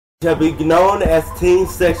Shall be known as Teen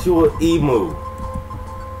Sexual Emu.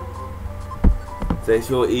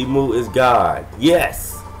 Sexual Emu is God.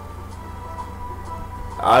 Yes!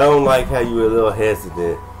 I don't like how you were a little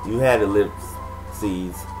hesitant. You had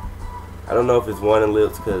ellipses. I don't know if it's one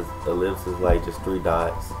ellipse because ellipse is like just 3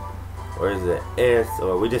 dots. Or is it S?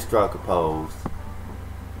 Or we just struck a pose.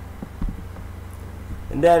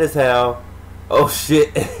 And that is how, oh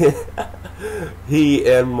shit, he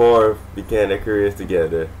and Morph began their careers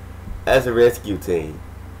together as a rescue team.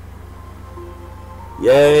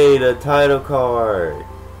 Yay, the title card.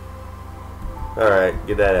 Alright,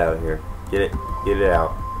 get that out of here. Get it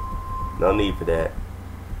out. No need for that.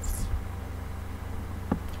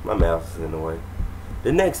 My mouth is in the way.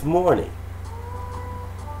 The next morning,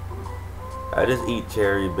 I just eat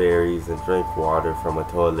cherry berries and drink water from a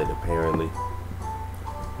toilet apparently.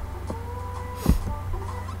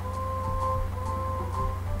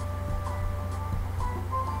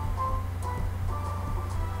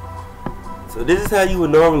 So this is how you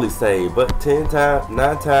would normally say, but 9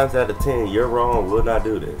 times out of 10, you're wrong, will not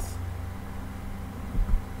do this.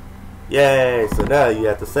 Yay, so now you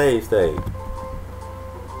have to save state.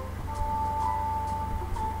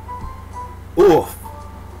 Oof,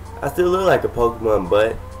 I still look like a Pokemon,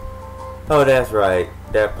 but, oh that's right,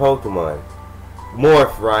 that Pokemon.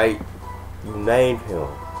 Morph, right? You named him.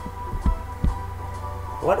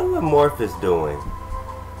 I wonder what Morph is doing.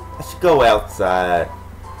 I should go outside.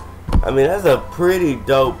 I mean, that's a pretty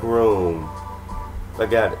dope room. If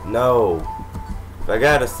I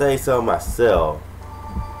gotta say so myself,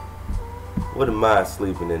 wouldn't mind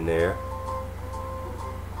sleeping in there.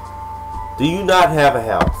 Do you not have a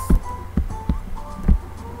house?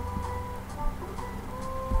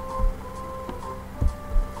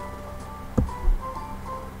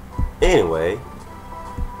 Anyway,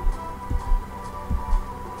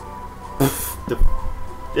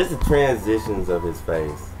 just the transitions of his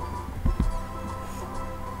face.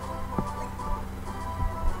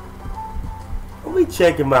 We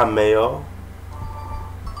checking my mail.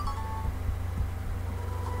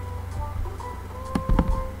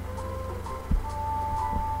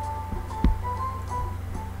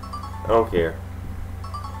 I don't care.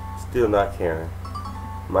 Still not caring.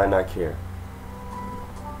 Might not care.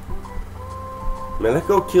 Man, let's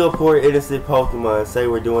go kill poor innocent Pokemon and say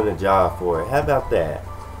we're doing a job for it. How about that?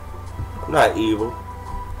 I'm not evil.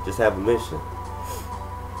 Just have a mission.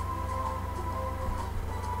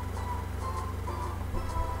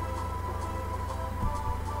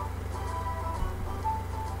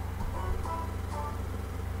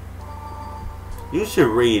 You should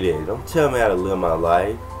read it. Don't tell me how to live my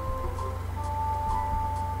life.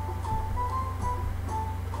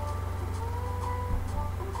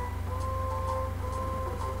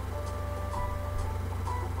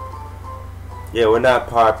 Yeah, we're not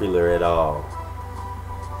popular at all.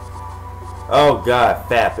 Oh God,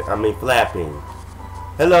 flapping.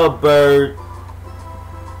 Hello, bird.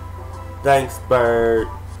 Thanks, bird.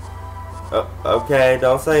 Okay,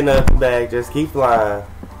 don't say nothing back. Just keep flying.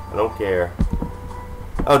 I don't care.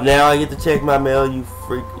 Oh, now I get to check my mail, you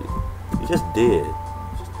freak. You just did.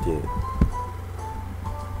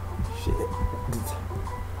 Shit.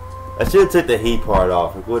 I should have took the heat part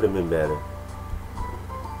off. It would have been better.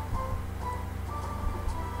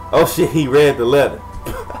 Oh shit, he read the letter.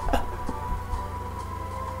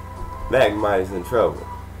 Magmite is in trouble.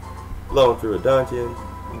 Blowing through a dungeon.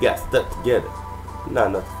 You got stuck together. Not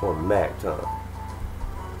enough to form a mag tongue.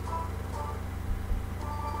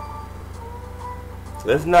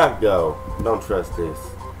 Let's not go. Don't trust this.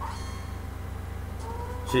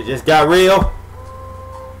 Shit just got real.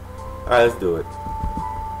 Alright, let's do it.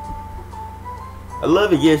 I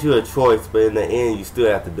love it gives you a choice, but in the end you still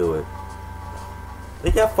have to do it.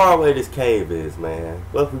 Look how far away this cave is, man.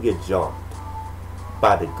 What if we get jumped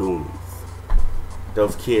by the Goonies?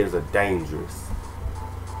 Those kids are dangerous.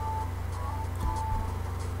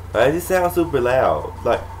 Alright, this sounds super loud.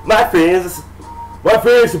 Like, my friends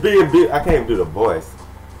should be in I can't even do the voice.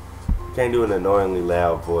 Can't do an annoyingly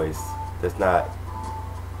loud voice that's not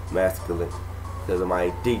masculine because of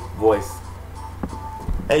my deep voice.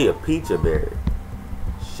 Hey, a Pizza Berry.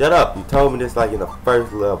 Shut up, you told me this like in the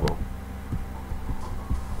first level.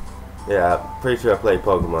 Yeah, I'm pretty sure I played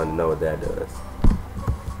Pokemon to know what that does.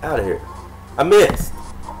 Out of here. I missed.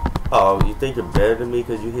 Oh, you think you're better than me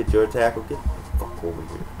because you hit your tackle? Get the fuck over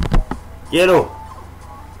here. Get him.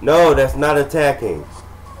 No, that's not attacking.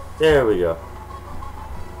 There we go.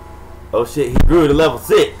 Oh shit, he grew to level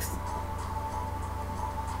 6.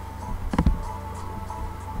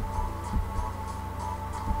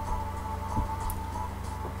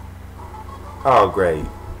 Oh great.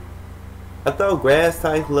 I thought grass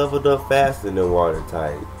type leveled up faster than water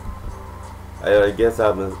type. I guess I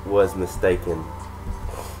was mistaken.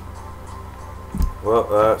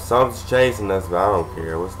 Well, something's chasing us, but I don't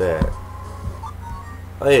care. What's that?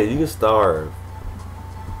 Oh yeah, you can starve.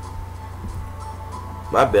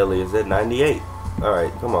 My belly is at 98.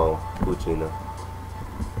 Alright, come on, Puccina.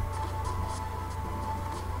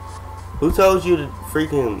 Who told you to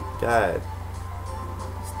freaking... God.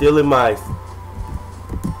 Stealing my...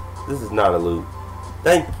 This is not a loot.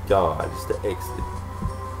 Thank God. It's the exit.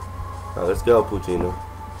 Alright, let's go, Puccina.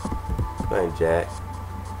 Ain't Jack.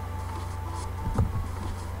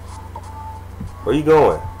 Where you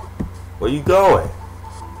going? Where you going?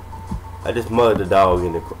 I just mugged the dog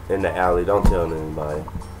in the alley. Don't tell anybody.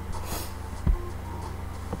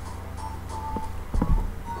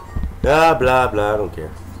 Blah blah blah. I don't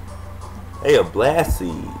care. Hey, a blast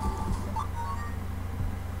seed.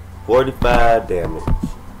 45 damage.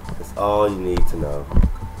 That's all you need to know.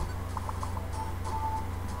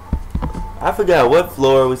 I forgot what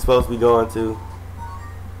floor we supposed to be going to.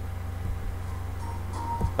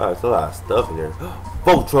 Oh, there's a lot of stuff in there.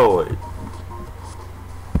 Voltroid.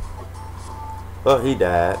 Oh, he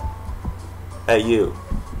died. Hey, you.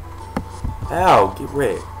 Ow, get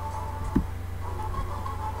wrecked.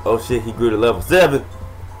 Oh shit, he grew to level 7.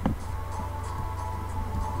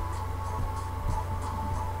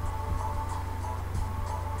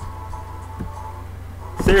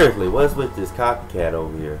 Seriously, what's with this copycat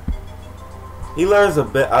over here? He learns a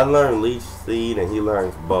bit. I learned Leech Seed and he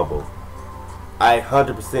learns Bubble. I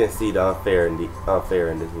 100% see the unfair in this.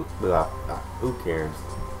 Who cares?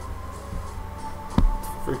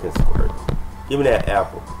 Freaking squirt. Give me that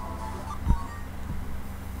apple.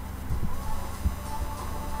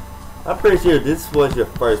 I'm pretty sure if this was your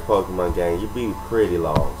first Pokemon game, you'd be pretty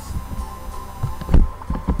lost.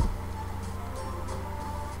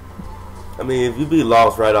 I mean, if you be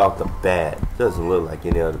lost right off the bat, it doesn't look like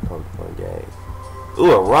any other Pokemon game.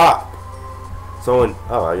 Ooh, a rock! Someone,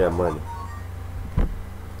 oh, I got money.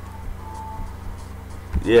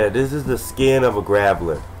 Yeah, this is the skin of a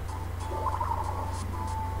Graveler.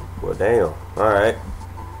 Well, damn. Alright.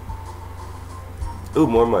 Ooh,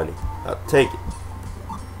 more money. I'll take it.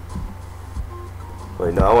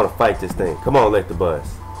 Wait, no, I want to fight this thing. Come on, Electabuzz.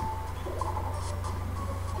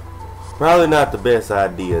 Probably not the best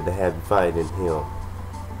idea to have you fighting him.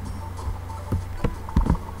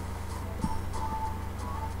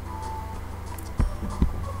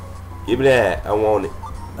 Give me that. I want it.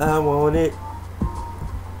 I want it.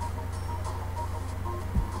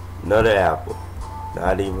 Another apple.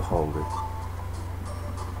 Not even hungry.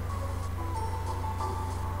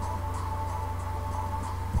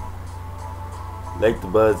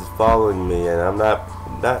 Electabuzz is following me and I'm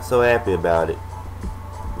not so happy about it.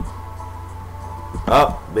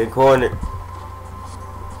 Oh, been cornered.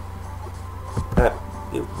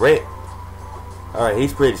 Get wrecked. Alright,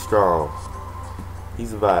 he's pretty strong. He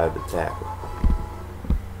survived the tackle.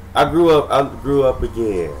 I grew up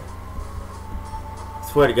again.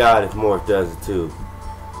 Swear to God, if Morph does it too.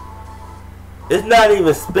 It's not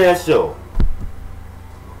even special.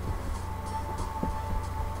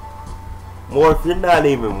 Morph, you're not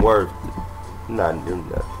even worth it. You're not doing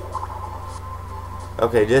nothing.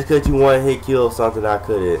 Okay, just because you one hit kill something I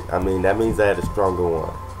couldn't, I mean, that means I had a stronger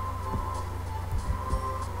one.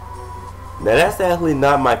 Now that's actually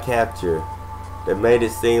not my capture. That made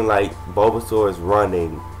it seem like Bulbasaur's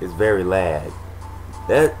running is very lag.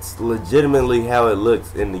 That's legitimately how it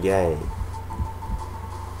looks in the game.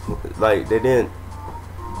 Like, they didn't...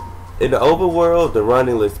 In the overworld, the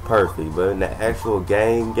running looks perfect, but in the actual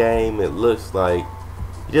game, it looks like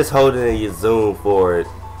you just hold it and you zoom for it.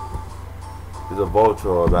 There's a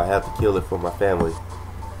Voltroid, I have to kill it for my family.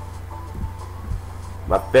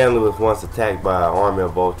 My family was once attacked by an army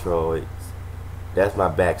of Voltroids. That's my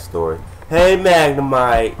backstory. Hey,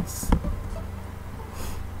 Magnemites!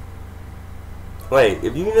 Wait,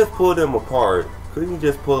 if you can just pull them apart, couldn't you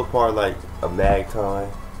just pull apart like a Magtime?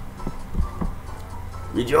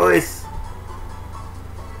 Rejoice!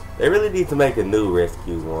 They really need to make a new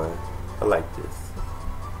rescue one. I like this.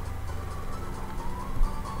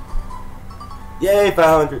 Yay,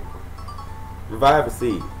 500! Revive a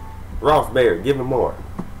seed. Ross Bear, give me more.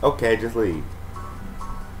 Okay, just leave.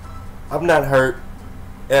 I'm not hurt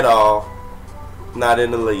at all. Not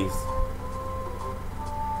in the least.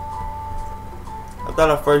 I thought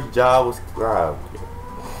our first job was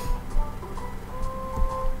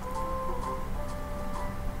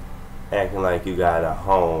acting like you got a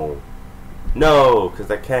home. No,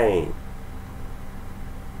 because I can't.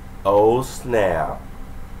 Oh snap.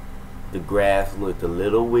 The grass looked a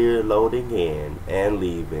little weird loading in and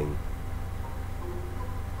leaving.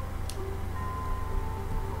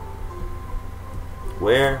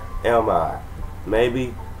 Where am I?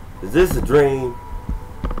 Maybe. Is this a dream?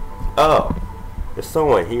 Oh, there's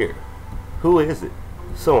someone here. Who is it?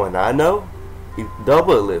 Someone I know? He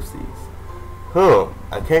double ellipses.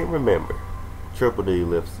 I can't remember. Triple D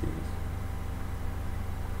ellipses.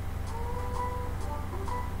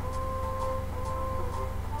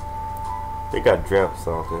 I think I dreamt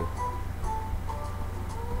something.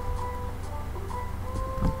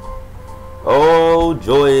 Oh,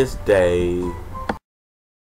 joyous day.